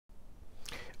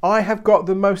I have got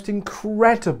the most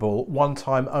incredible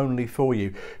one-time only for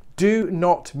you. Do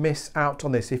not miss out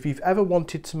on this. If you've ever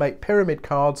wanted to make pyramid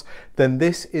cards, then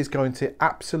this is going to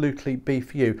absolutely be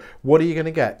for you. What are you going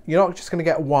to get? You're not just going to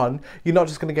get one, you're not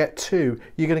just going to get two,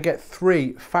 you're going to get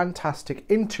three fantastic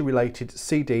interrelated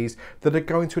CDs that are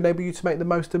going to enable you to make the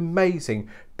most amazing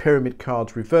pyramid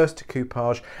cards, reverse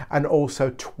decoupage, and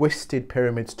also twisted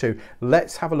pyramids too.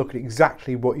 Let's have a look at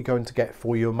exactly what you're going to get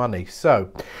for your money. So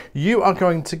you are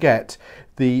going to get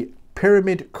the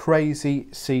Pyramid Crazy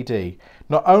CD.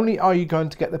 Not only are you going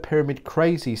to get the Pyramid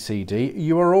Crazy CD,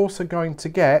 you are also going to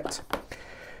get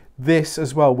this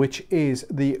as well, which is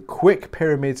the Quick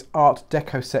Pyramids Art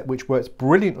Deco set, which works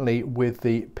brilliantly with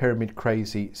the Pyramid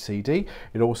Crazy CD.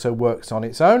 It also works on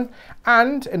its own.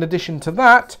 And in addition to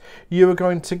that, you are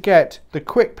going to get the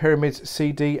Quick Pyramids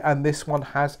CD, and this one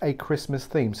has a Christmas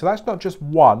theme. So that's not just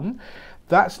one,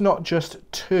 that's not just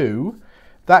two,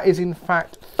 that is in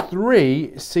fact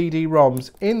 3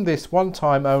 CD-ROMs in this one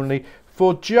time only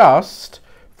for just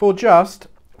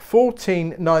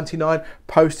 $14.99,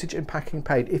 postage and packing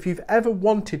paid. If you've ever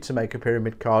wanted to make a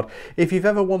pyramid card, if you've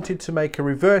ever wanted to make a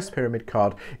reverse pyramid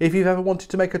card, if you've ever wanted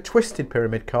to make a twisted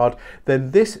pyramid card,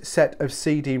 then this set of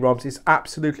CD-ROMs is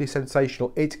absolutely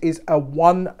sensational. It is a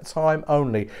one-time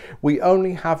only. We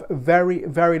only have very,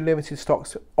 very limited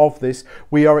stocks of this.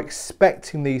 We are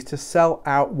expecting these to sell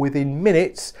out within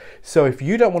minutes. So if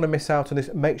you don't want to miss out on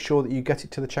this, make sure that you get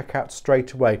it to the checkout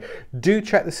straight away. Do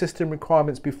check the system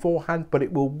requirements beforehand, but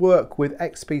it will work with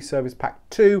XP Service Pack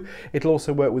 2. It'll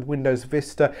also work with Windows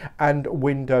Vista and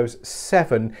Windows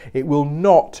 7. It will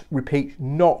not, repeat,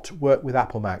 not work with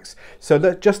Apple Macs. So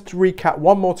just to recap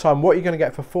one more time, what you're going to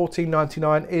get for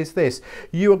 $14.99 is this.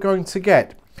 You are going to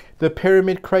get the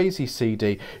Pyramid Crazy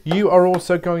CD. You are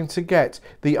also going to get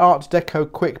the Art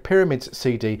Deco Quick Pyramids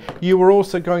CD. You are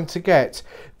also going to get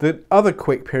the other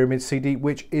Quick Pyramid CD,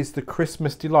 which is the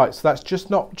Christmas Delight. So that's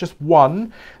just not just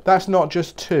one, that's not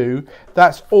just two,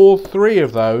 that's all three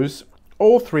of those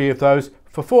for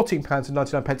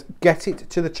 £14.99. Get it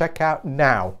to the checkout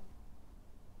now.